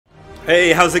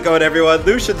Hey, how's it going everyone?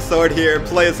 Lucian Sword here,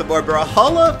 playing some more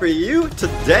Brawlhalla for you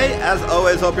today. As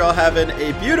always, hope you're all having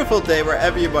a beautiful day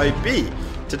wherever you might be.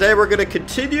 Today we're going to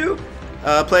continue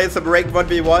playing some ranked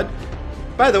 1v1.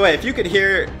 By the way, if you could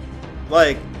hear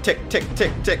like tick, tick,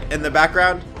 tick, tick in the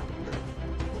background,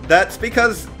 that's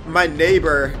because my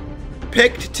neighbor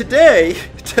picked today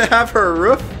to have her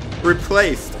roof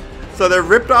replaced. So they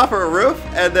ripped off her roof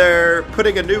and they're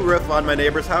putting a new roof on my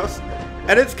neighbor's house.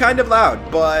 And it's kind of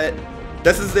loud, but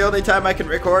this is the only time I can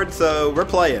record, so we're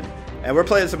playing. And we're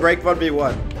playing some ranked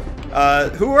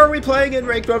 1v1. Who are we playing in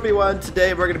ranked 1v1?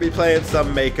 Today we're going to be playing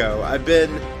some MAKO. I've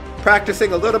been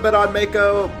practicing a little bit on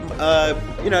MAKO,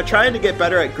 you know, trying to get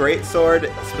better at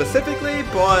Greatsword specifically,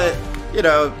 but, you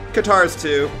know, guitars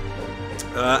too.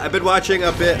 I've been watching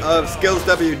a bit of Skills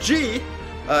WG.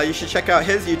 You should check out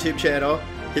his YouTube channel.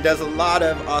 He does a lot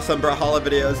of awesome Brawlhalla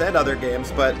videos and other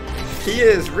games, but he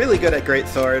is really good at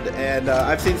Greatsword, and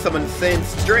I've seen some insane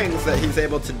strings that he's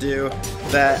able to do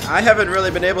that I haven't really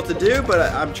been able to do, but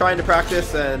I'm trying to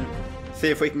practice and see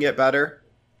if we can get better.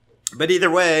 But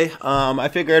either way, I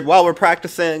figured while we're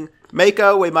practicing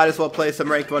MAKO, we might as well play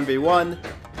some ranked 1v1.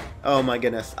 Oh my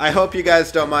goodness. I hope you guys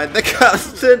don't mind the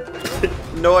constant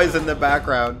noise in the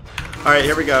background. Alright,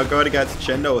 here we go. Going against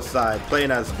Genocide,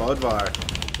 playing as Bodvar.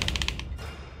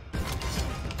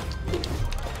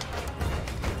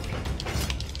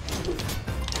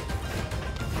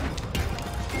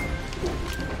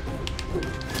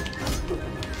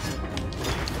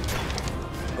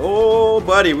 Oh,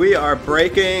 buddy, we are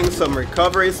breaking some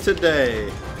recoveries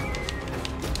today.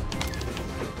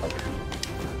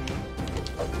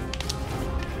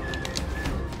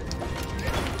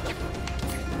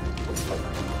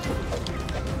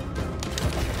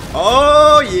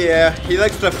 Oh, yeah, he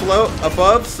likes to float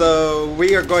above, so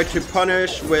we are going to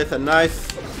punish with a nice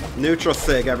neutral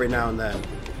sig every now and then.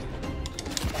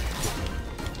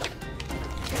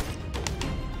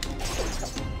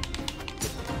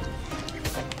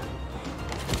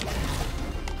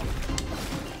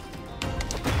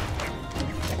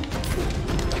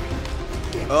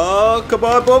 Oh, come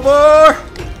on, Bodvar!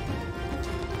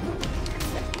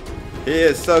 He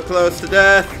is so close to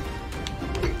death.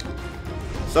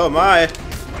 So am I.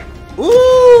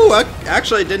 Ooh, I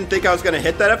actually didn't think I was going to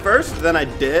hit that at first. Then I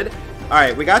did.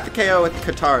 Alright, we got the KO with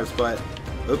the guitars, but...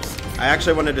 Oops. I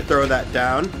actually wanted to throw that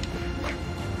down.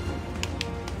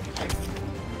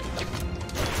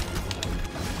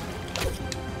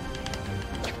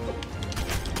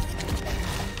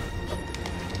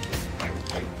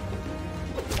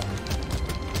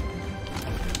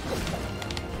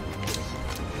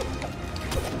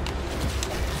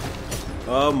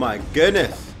 Oh my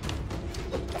goodness.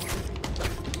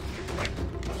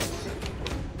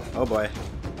 Oh boy.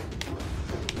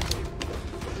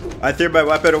 I threw my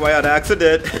weapon away on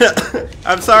accident.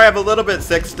 I'm sorry, I'm a little bit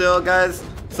sick still, guys.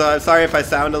 So I'm sorry if I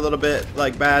sound a little bit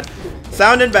like bad.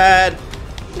 Sounding bad.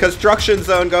 Construction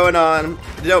zone going on.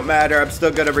 It don't matter, I'm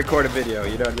still gonna record a video,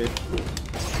 you know what I mean?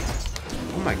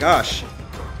 Oh my gosh.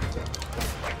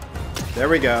 There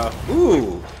we go.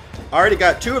 Ooh. Already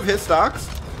got 2 of his stocks.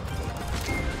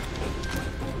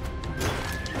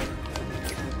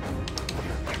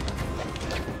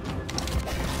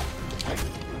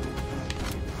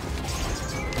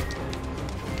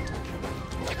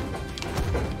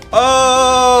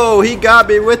 Oh, he got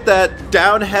me with that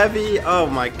down heavy. Oh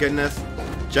my goodness.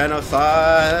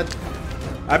 Genocide.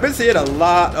 I've been seeing a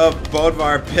lot of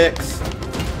Bodvar picks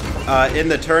in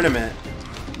the tournament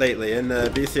lately, in the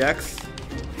BCX.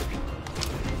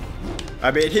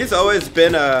 I mean, he's always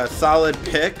been a solid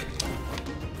pick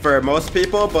for most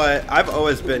people, but I've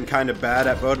always been kind of bad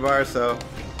at Bodvar, so...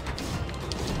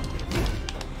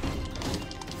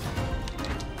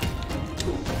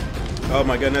 Oh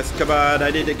my goodness, come on, I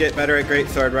need to get better at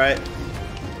Greatsword, right?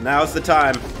 Now's the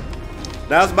time.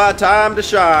 Now's my time to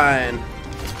shine.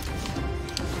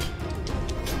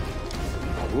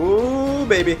 Ooh,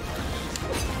 baby.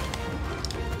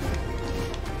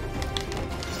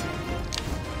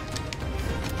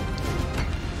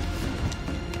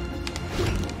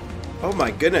 Oh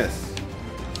my goodness.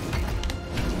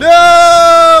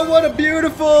 No! What a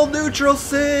beautiful neutral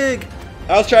sig!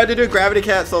 I was trying to do gravity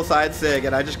cancel side sig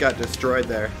and I just got destroyed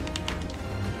there.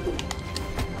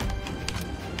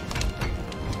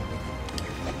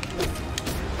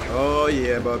 Oh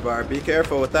yeah, Bodvar, be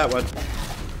careful with that one.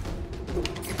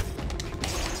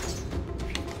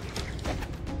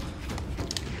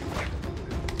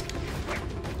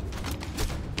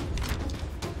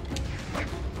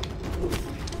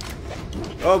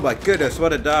 Oh my goodness,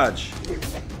 what a dodge.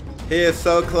 He is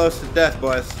so close to death,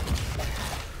 boys.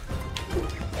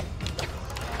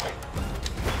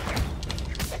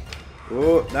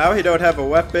 Ooh, now he don't have a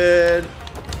weapon.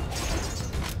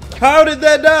 How did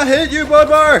that not hit you,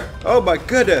 Bodvar? Oh my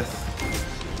goodness.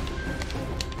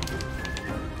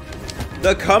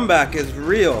 The comeback is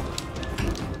real.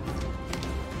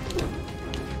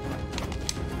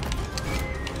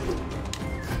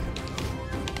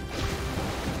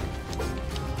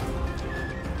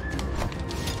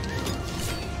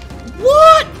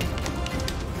 What?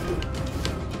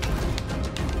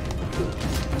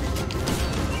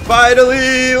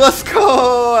 Finally, let's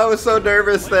go. I was so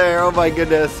nervous there. Oh my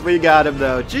goodness. We got him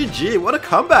though. GG, what a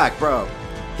comeback, bro.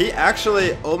 He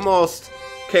actually almost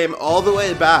came all the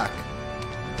way back.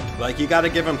 Like, you gotta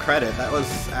give him credit. That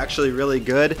was actually really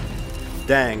good.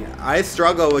 Dang, I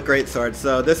struggle with Greatsword,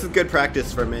 so this is good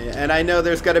practice for me. And I know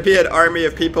there's gonna be an army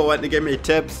of people wanting to give me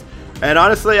tips. And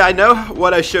honestly, I know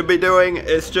what I should be doing.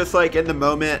 It's just like in the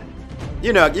moment,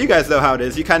 you know, you guys know how it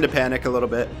is. You kind of panic a little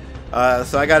bit.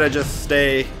 So I gotta just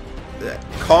stay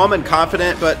calm and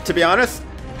confident. But to be honest,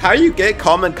 how you get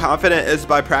calm and confident is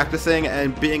by practicing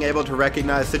and being able to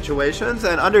recognize situations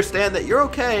and understand that you're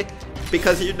okay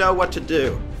because you know what to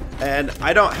do. And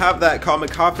I don't have that calm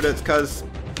and confidence because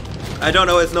I don't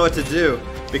always know what to do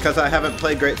because I haven't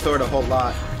played Greatsword a whole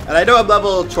lot. And I know I'm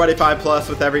level 25 plus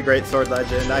with every Greatsword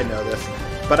legend, I know this.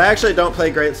 But I actually don't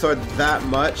play Greatsword that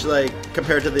much, like,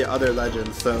 compared to the other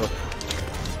legends, so...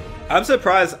 I'm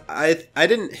surprised I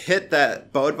didn't hit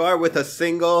that Bodvar with a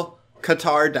single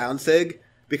Qatar down sig,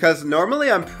 because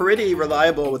normally I'm pretty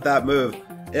reliable with that move.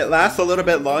 It lasts a little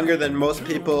bit longer than most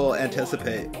people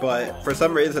anticipate, but for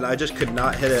some reason I just could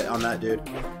not hit it on that dude.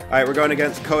 Alright, we're going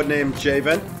against codename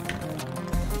Javen.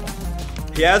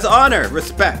 He has honor,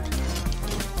 respect.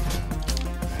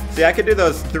 See, I could do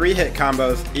those 3-hit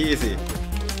combos easy.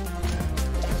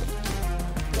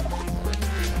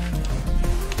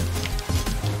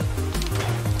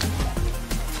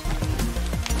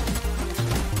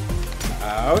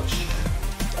 Ouch.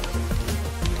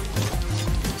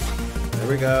 There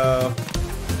we go.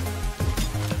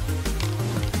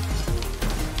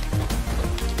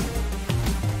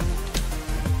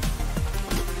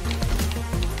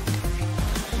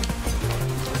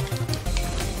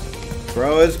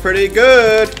 Bro is pretty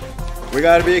good. We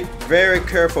gotta be very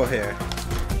careful here.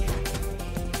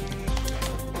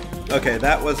 Okay,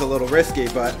 that was a little risky,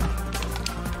 but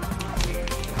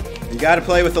you gotta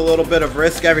play with a little bit of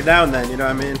risk every now and then, you know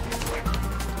what I mean?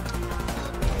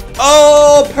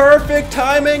 Oh, perfect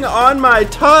timing on my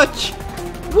touch!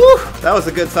 Woo! That was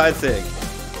a good side sig.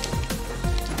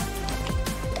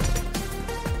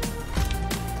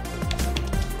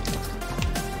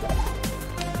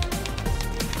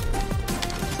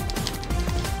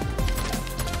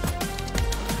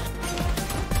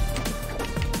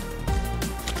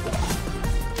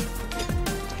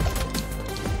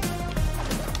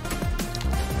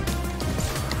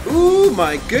 Ooh,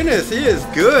 my goodness, he is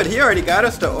good. He already got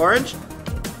us to orange.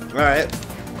 Alright.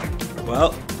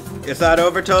 Well, it's not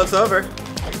over till it's over.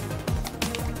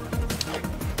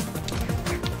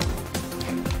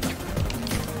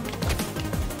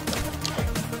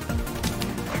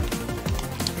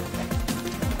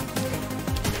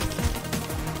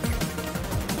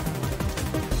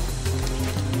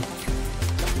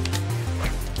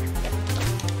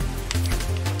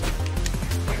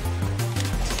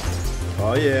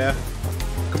 Oh yeah.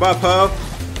 Come on, Poe.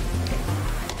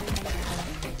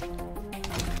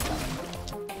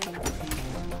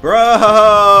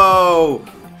 Bro!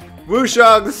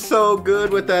 Wushog's so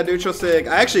good with that neutral sig.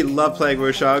 I actually love playing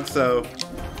Wushog, so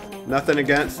nothing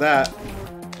against that.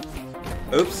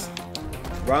 Oops.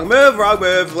 Wrong move, wrong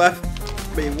move.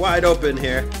 Left me wide open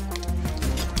here.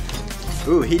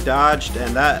 Ooh, he dodged,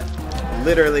 and that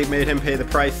literally made him pay the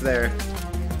price there.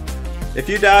 If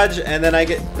you dodge and then I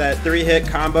get that 3-hit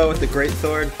combo with the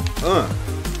Greatsword,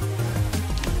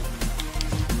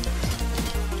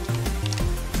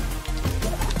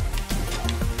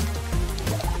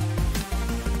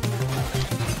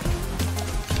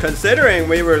 Considering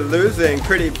we were losing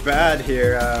pretty bad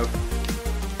here,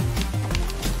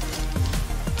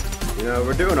 you know,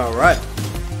 we're doing alright.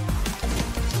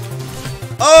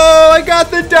 Oh, I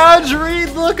got the dodge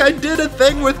read! Look, I did a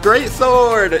thing with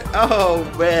Greatsword! Oh,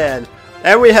 man.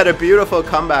 And we had a beautiful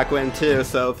comeback win too,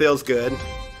 so feels good.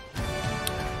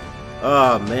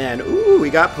 Oh man, ooh, we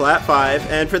got Plat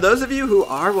 5. And for those of you who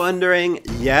are wondering,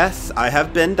 yes, I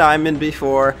have been Diamond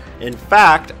before. In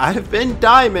fact, I have been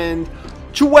Diamond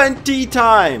 20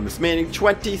 times, meaning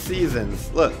 20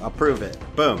 seasons. Look, I'll prove it.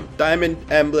 Boom, Diamond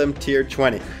Emblem Tier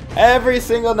 20. Every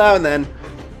single now and then,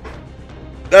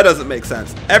 that doesn't make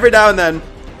sense. Every now and then,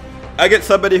 I get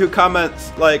somebody who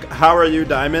comments like, how are you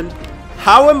Diamond?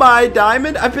 How am I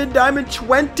diamond? I've been diamond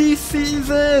 20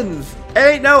 seasons.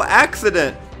 Ain't no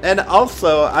accident. And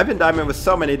also, I've been diamond with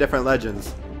so many different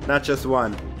legends, not just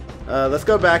one. Let's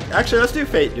go back. Actually, let's do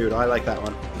Fate Doodle. I like that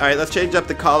one. All right, let's change up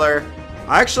the color.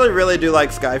 I actually really do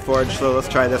like Skyforge, so let's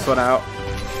try this one out.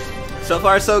 So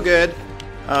far, so good.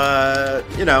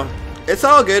 You know, it's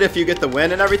all good if you get the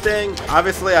win and everything.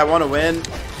 Obviously, I want to win,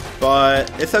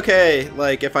 but it's okay,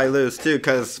 like, if I lose, too,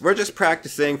 because we're just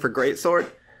practicing for Greatsword.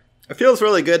 It feels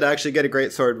really good to actually get a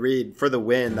Greatsword read for the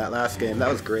win that last game. That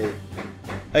was great.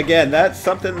 Again, that's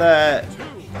something that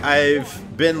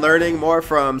I've been learning more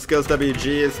from Skills WG,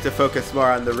 is to focus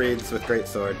more on the reads with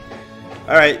Greatsword.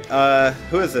 Alright,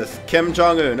 who is this? Kim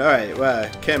Jong-un. Alright, well,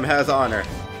 Kim has honor.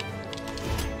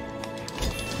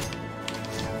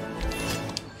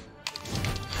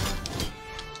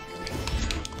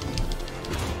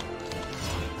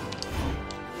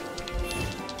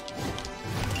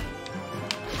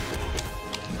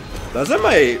 Doesn't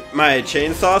my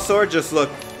chainsaw sword just look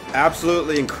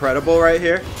absolutely incredible right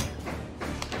here?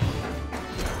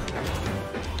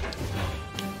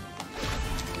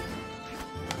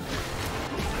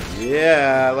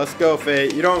 Yeah, let's go,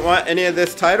 Fate. You don't want any of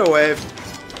this tidal wave.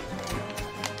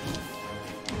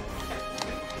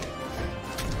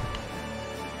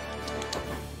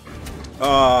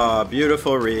 Oh,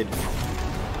 beautiful read.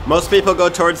 Most people go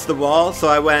towards the wall, so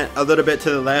I went a little bit to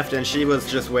the left and she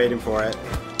was just waiting for it.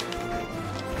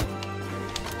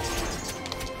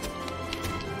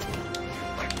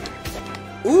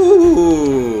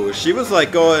 Ooh, she was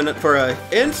like going for an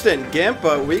instant gimp,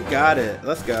 but we got it.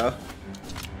 Let's go.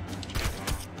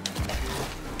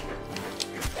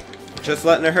 Just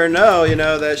letting her know, you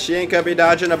know, that she ain't gonna be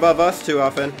dodging above us too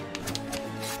often.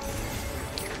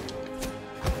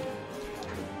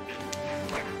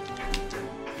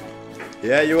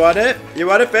 Yeah, you want it? You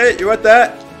want it, Fate? You want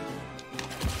that?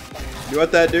 You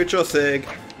want that neutral sig?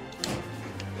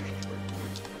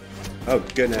 Oh,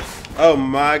 goodness. Oh,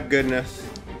 my goodness.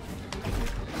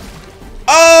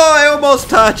 Oh, I almost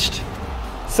touched.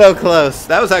 So close.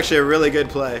 That was actually a really good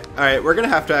play. All right, we're gonna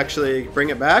have to actually bring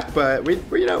it back, but we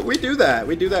do that.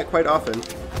 We do that quite often.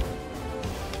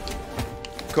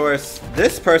 Of course,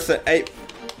 this person ate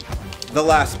the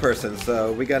last person,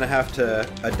 so we're gonna have to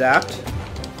adapt.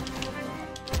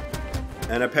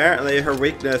 And apparently, her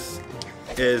weakness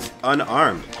is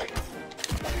unarmed.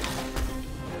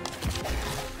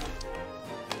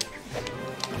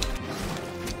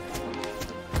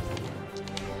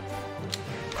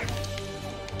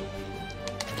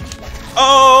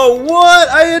 Oh, what?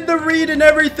 I had the read and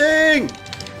everything!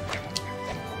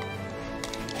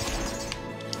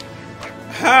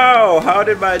 How? How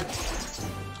did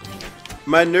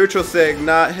my neutral sig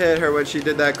not hit her when she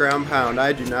did that ground pound?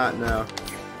 I do not know.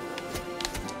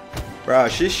 Bro,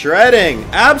 she's shredding!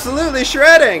 Absolutely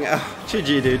shredding! Oh,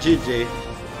 GG, dude, GG.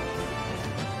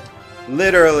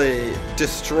 Literally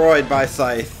destroyed by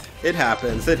Scythe. It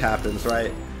happens,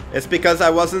 right? It's because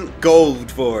I wasn't gold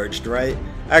forged, right?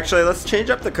 Actually, let's change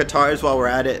up the Katars while we're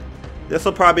at it. This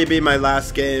will probably be my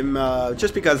last game,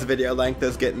 just because the video length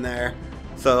is getting there.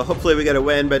 So hopefully we get a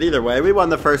win, but either way, we won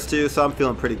the first two, so I'm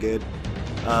feeling pretty good.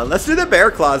 Let's do the bear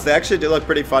claws. They actually do look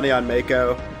pretty funny on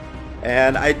MAKO.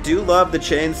 And I do love the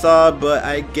chainsaw, but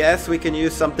I guess we can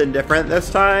use something different this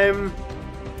time.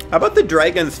 How about the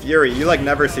Dragon's Fury? You like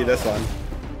never see this one.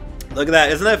 Look at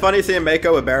that. Isn't it funny seeing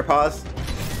MAKO with bear paws?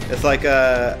 It's like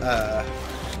a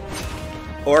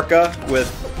orca with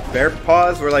bear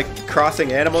paws. We're like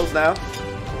crossing animals now.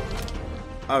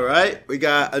 Alright, we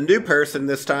got a new person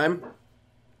this time.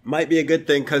 Might be a good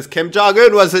thing because Kim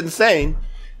Jong-un was insane.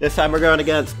 This time we're going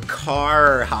against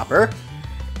Car Hopper,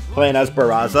 playing as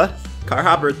Baraza. Car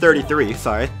Hopper 33,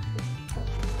 sorry.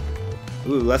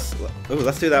 Ooh, let's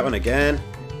do that one again.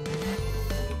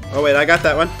 Oh wait, I got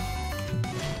that one.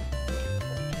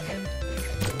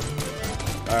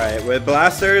 Alright, with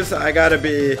blasters, I gotta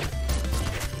be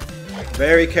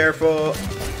very careful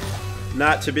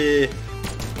not to be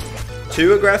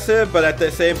too aggressive, but at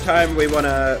the same time we want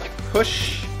to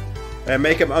push and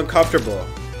make him uncomfortable.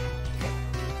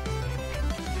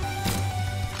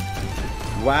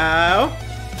 Wow.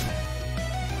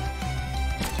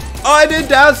 Oh, I did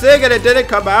down sig and it didn't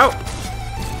come out.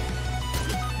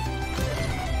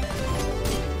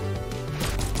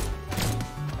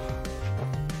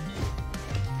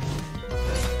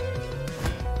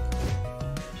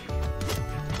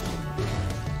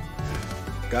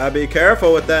 Gotta be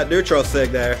careful with that neutral sig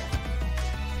there.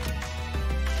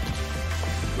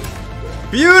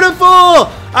 Beautiful!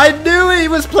 I knew he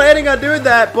was planning on doing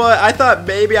that, but I thought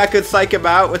maybe I could psych him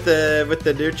out with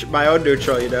my own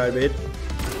neutral, you know what I mean?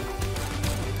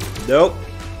 Nope.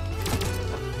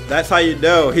 That's how you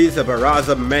know he's a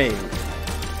Barraza main.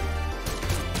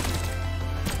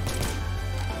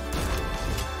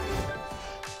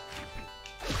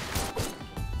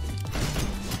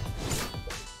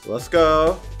 Let's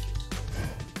go.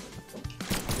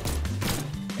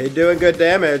 He's doing good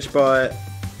damage, but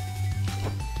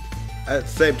at the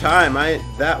same time, I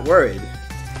ain't that worried.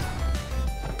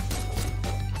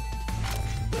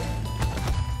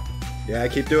 Yeah,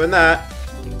 keep doing that.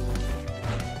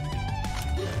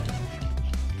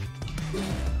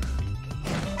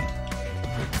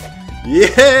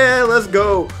 Yeah, let's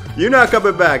go. You're not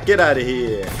coming back. Get out of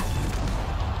here.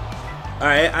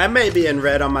 Alright, I may be in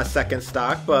red on my second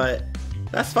stock, but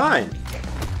that's fine.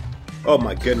 Oh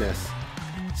my goodness.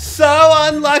 So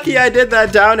unlucky I did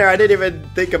that down there. I didn't even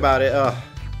think about it. Ugh.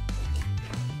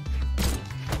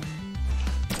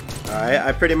 Alright,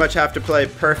 I pretty much have to play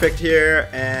perfect here,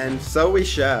 and so we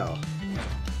shall.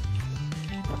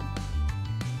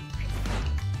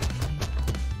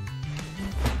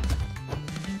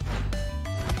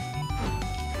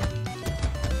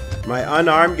 My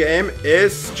unarmed game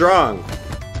is strong.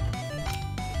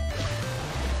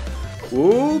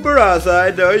 Ooh,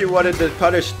 Barraza, I know you wanted to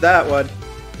punish that one.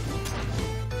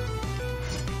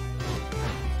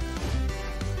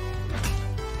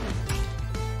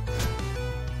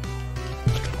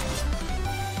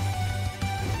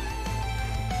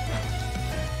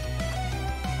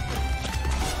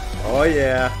 Oh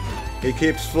yeah, he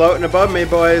keeps floating above me,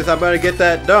 boys. I'm gonna get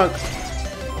that dunk.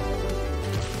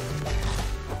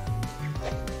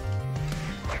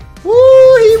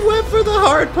 Woo, he went for the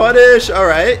hard punish. All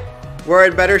right, we're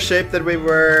in better shape than we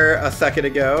were a second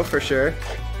ago, for sure.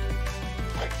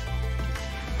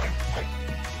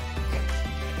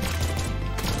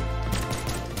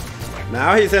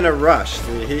 Now he's in a rush.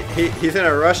 See, he's in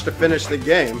a rush to finish the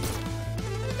game.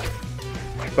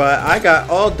 But I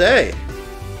got all day.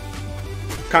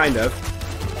 Kind of.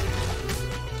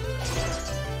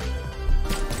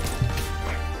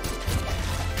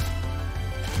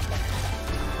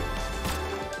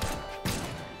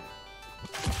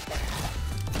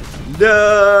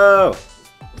 No!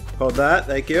 Hold that,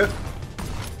 thank you.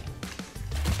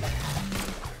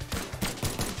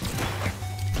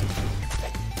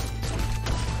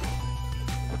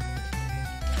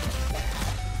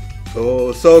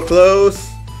 Oh, so close.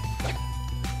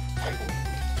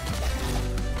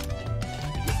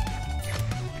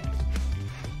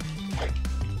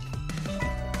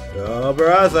 Oh,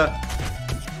 Barraza.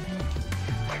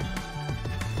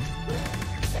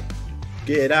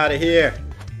 Get out of here.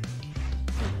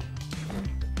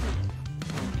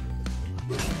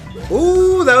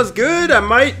 Ooh, that was good. I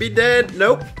might be dead.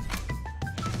 Nope.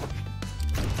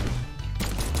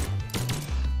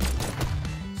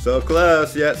 So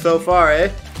close, yet so far,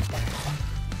 eh?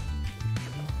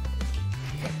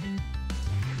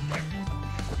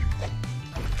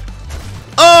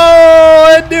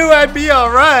 Oh, I knew I'd be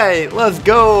alright. Let's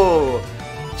go.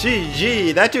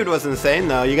 GG. That dude was insane,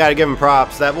 though. You gotta give him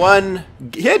props. That one,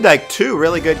 he had like 2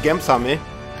 really good gimps on me.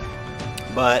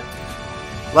 But,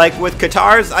 like with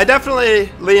Katars, I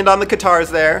definitely leaned on the Katars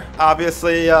there.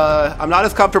 Obviously, I'm not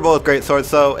as comfortable with Greatsword,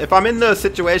 so if I'm in those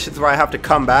situations where I have to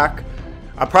come back,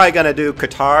 I'm probably gonna do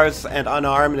Katars and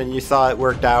unarmed, and you saw it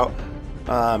worked out.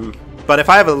 But if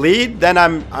I have a lead, then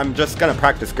I'm just gonna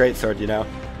practice Greatsword, you know.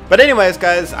 But anyways,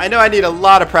 guys, I know I need a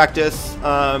lot of practice,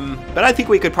 but I think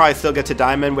we could probably still get to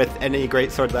Diamond with any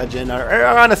Greatsword legend, or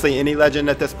honestly any legend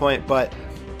at this point. But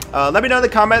let me know in the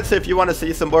comments if you want to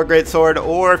see some more Greatsword,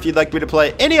 or if you'd like me to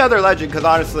play any other legend, because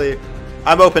honestly,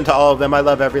 I'm open to all of them. I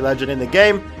love every legend in the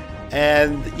game.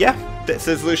 And yeah, this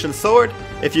is Lucian's Sword.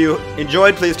 If you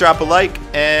enjoyed, please drop a like,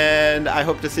 and I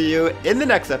hope to see you in the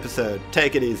next episode.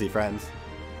 Take it easy, friends.